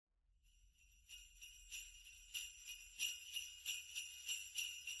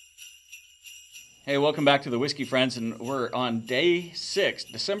Hey, welcome back to the Whiskey Friends, and we're on day 6,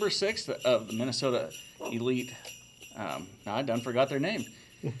 December 6th of the Minnesota Elite. I done forgot their name.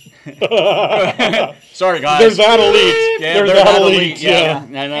 Sorry, guys. There's that elite. Yeah, There's they're that elite. elite. Yeah,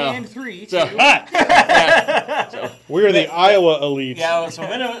 I know. And 3, So, too. We're the Iowa elite. yeah, so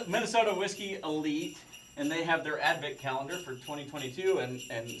Minnesota Whiskey Elite, and they have their Advent calendar for 2022, and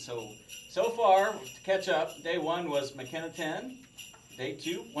so far, to catch up, day 1 was McKenna 10, day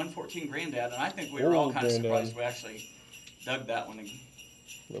 2, 114 Granddad, and I think we were all kind of surprised we actually dug that one.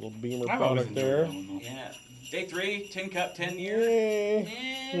 Little Beamer I've always product enjoyed there. that one, though. Yeah. Day 3, Tin Cup 10 year.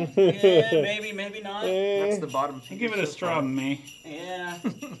 Yeah. Maybe not. That's the bottom. I'll give it a straw, me. Yeah.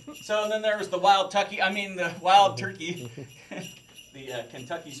 So then there was the Wild Turkey, the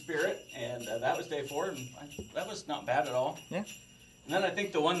Kentucky Spirit, and that was day 4, and that was not bad at all. Yeah. And then I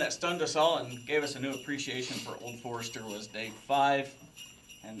think the one that stunned us all and gave us a new appreciation for Old Forester was day 5,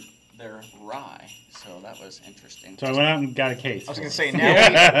 and their rye. So that was interesting. So I went out and got a case. I was for going to it.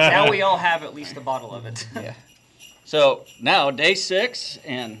 say, now we all have at least a bottle of it. Yeah. So now day 6,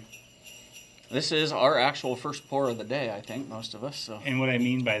 and this is our actual first pour of the day, I think, most of us. So. And what I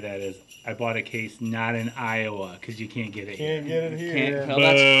mean by that is I bought a case not in Iowa because you can't get it Can't here. get it here.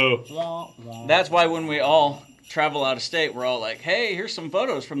 Well, Boo. that's why when we all travel out of state, we're all like, hey, here's some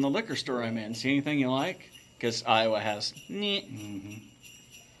photos from the liquor store I'm in. See anything you like? Because Iowa has...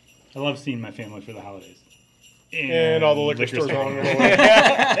 I love seeing my family for the holidays. And all the liquor stores store. on the way.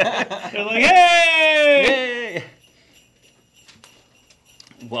 They're like, hey! Yay!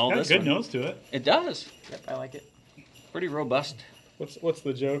 Well, Got a this good one, nose to it. it does. Yep, I like it. Pretty robust. What's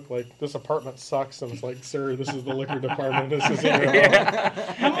the joke? Like, this apartment sucks, and it's like, sir, this is the liquor department. This isn't your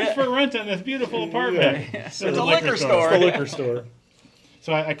house. How much for rent on this beautiful apartment? It's It's a liquor store. It's the liquor store.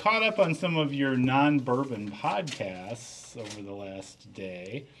 So I caught up on some of your non-bourbon podcasts over the last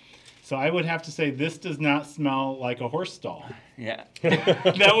day. So I would have to say this does not smell like a horse stall. Yeah.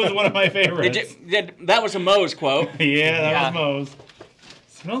 That was one of my favorites. That was a Moe's quote. Yeah, that Yeah. was Moe's.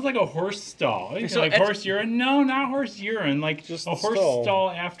 Smells like a horse stall. So Like it's- horse urine? No, not horse urine. Like Just a the horse stall. stall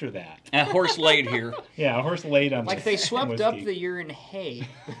after that. A horse laid here. Yeah, a horse laid on Like this they swept up whiskey. the urine hay,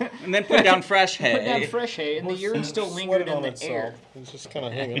 And then put down fresh hay. put down fresh hay, and the urine still lingered Sweated in on the air. itself. It's just kind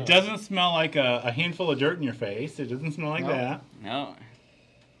of hanging It out. doesn't smell like a handful of dirt in your face. It doesn't smell like No. that. No.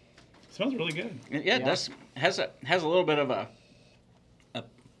 It smells really good. Yeah, it Yeah. does. Has a little bit of a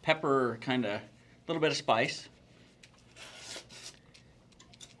pepper kind of, little bit of spice.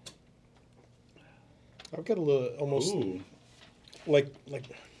 I've got a little, almost Ooh. like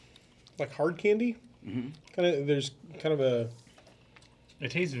hard candy. Mhm. Kind of. There's kind of a.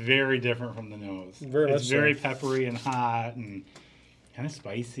 It tastes very different from the nose. Very it's much very so. peppery and hot and kind of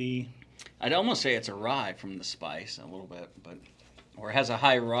spicy. I'd almost say it's a rye from the spice a little bit, or it has a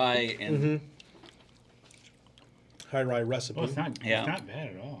high rye and High rye recipe. Well, it's not Yeah.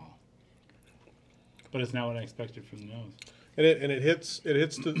 bad at all. But it's not what I expected from the nose. And it hits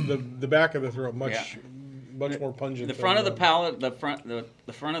the back of the throat much Yeah. much more pungent. the than front of the palate, the front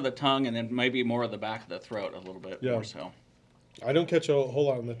of the tongue, and then maybe more of the back of the throat a little bit Yeah. more so. I don't catch a whole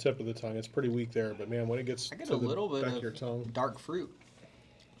lot on the tip of the tongue. It's pretty weak there, but man, when it gets I get to a the little bit back of of your tongue, dark fruit.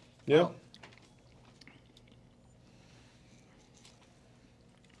 yeah.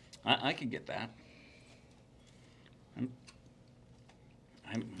 Wow. I could get that.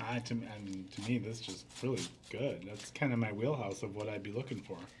 To me, this is just really good. That's kind of my wheelhouse of what I'd be looking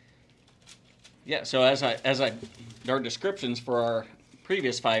for. Yeah. So as our descriptions for our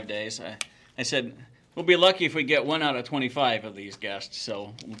previous 5 days, I said we'll be lucky if we get 1 out of 25 of these guests.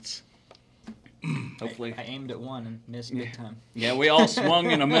 So let's hopefully. I aimed at one and missed big time. Yeah, we all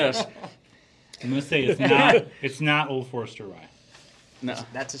swung and a miss. I'm gonna say it's not Old Forester rye. No.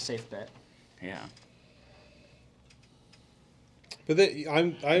 That's a safe bet. Yeah. But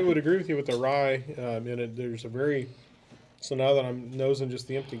I would agree with you with the rye in it. There's a very so now that I'm nosing just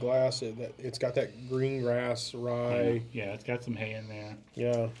the empty glass, it's got that green grass rye. Yeah, it's got some hay in there.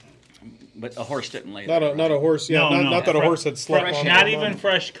 Yeah, But a horse didn't lay not there. a horse. Yeah, No, not that a fresh- horse had slept fresh- on Not it. even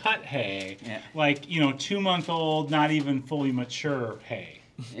fresh cut hay. Yeah. Like 2-month-old, not even fully mature hay.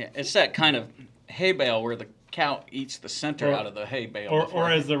 Yeah, it's that kind of hay bale where the cow eats the center Or- out of the hay bale. Or before-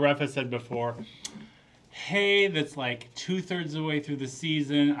 as the ref has said before, hay that's like 2/3 of the way through the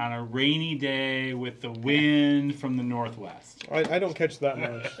season on a rainy day with the wind from the northwest. I don't catch that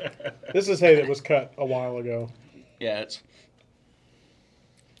much. This is hay that was cut a while ago. yeah, it's.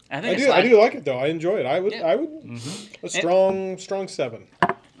 I I think it's do like like it though. I enjoy it. I would a strong 7.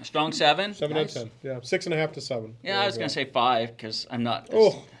 a strong 7. 7 out of 10. Yeah, 6.5 to 7. Yeah, I was gonna say 5 because I'm not.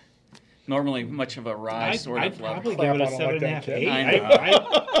 Oh, normally much of a rye sort I'd of lover. probably Crap, give it I a don't like 7.5, that, kid. 8. I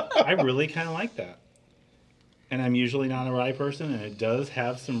know. I really kind of like that. And I'm usually not a rye person, and it does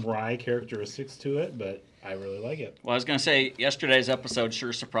have some rye characteristics to it, but I really like it. Well, I was going to say, yesterday's episode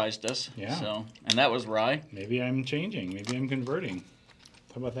sure surprised us. Yeah. So, and that was rye. Maybe I'm changing. Maybe I'm converting.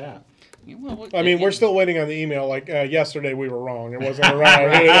 How about that? Yeah, well, I mean, we're still waiting on the email. Like yesterday, we were wrong. It wasn't a rye.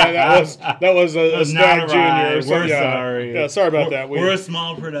 that was a Not Stag a rye. Junior. So, We're yeah. sorry. Yeah, sorry about that. We're a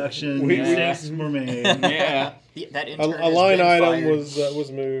small production. we- Mistakes were made. Yeah. That intern a has line been item fired.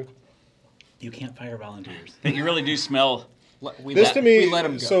 was moved. You can't fire volunteers. You really do smell. We This let, to me, we let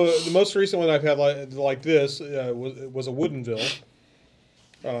him go. so the most recent one I've had like this was a Woodinville.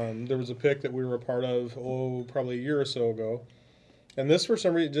 There was a pick that we were a part of, probably a year or so ago, and this for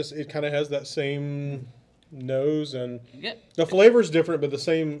some reason it kind of has that same nose, and Yeah, the flavor's different, but the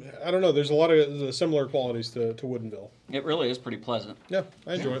same. I don't know. There's a lot of similar qualities to Woodinville. it really is pretty pleasant. Yeah,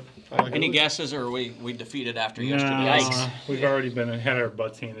 I enjoy it. I like Any it. guesses, or we defeated after No, yesterday? Yikes. We've already had our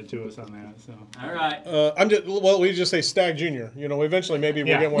butts handed to us on that. So All right. We just say Stag Junior. Eventually maybe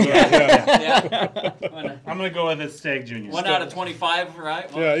we'll Yeah. get one right. Yeah, Yeah. I'm gonna go with a Stag Junior. One out of 25, right?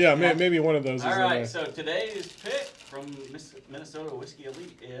 Well, maybe one of those. All is right. in So today's pick from Minnesota Whiskey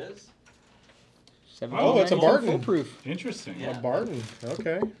Elite is 7.92 it's a Barton. Foolproof. Interesting. Yeah. a Barton.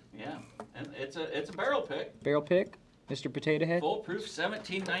 Okay. yeah, and it's a barrel pick. Barrel pick. Mr. Potato Head. Full-proof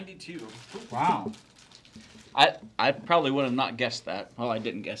 1792. Wow. I probably would have not guessed that. Well, I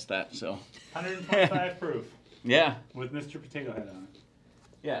didn't guess that, so 125 proof yeah, with Mr. Potato Head on it.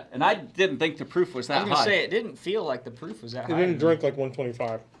 yeah. And I didn't think the proof was I that was gonna high. say it didn't feel like the proof was that It high. didn't drink like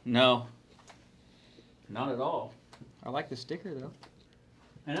 125. No, not at all. I like the sticker though.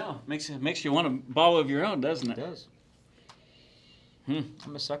 I know. Makes you want a bottle of your own, doesn't It it? does. Hmm.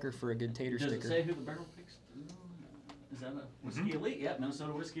 I'm a sucker for a good tater Does sticker. it say who the barrel picks? Is that a Whiskey Elite? Yeah,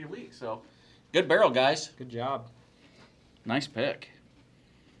 Minnesota Whiskey Elite. So, good barrel, guys. Good job. Nice pick.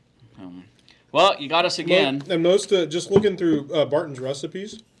 Well, you got us again. And most, just looking through Barton's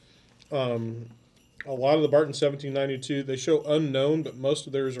recipes, a lot of the Barton 1792, they show unknown, but most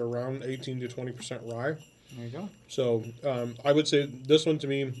of theirs are around 18 to 20% rye. There you go. So I would say this one to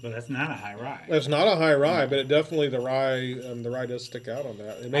me, But that's not a high rye. it's not a high rye, but it definitely, the rye does stick out on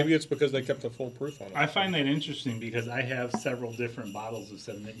that. And maybe it's because they kept the full proof on it. I find that interesting because I have several different bottles of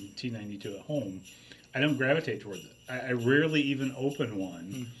 1792 at home. I don't gravitate towards it. I rarely even open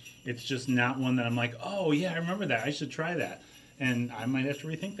one. It's just not one that I'm like, oh yeah, I remember that. I should try that. And I might have to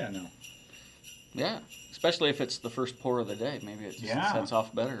rethink that now. Yeah, especially if it's the first pour of the day. Maybe it just Yeah. sets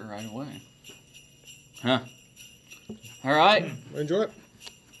off better right away. Huh. All right. Enjoy it.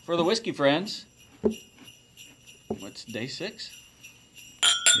 For the whiskey friends, what's day 6?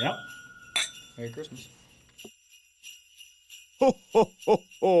 Yep. Merry Christmas. Ho, ho, ho,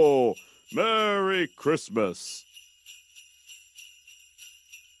 ho! Merry Christmas!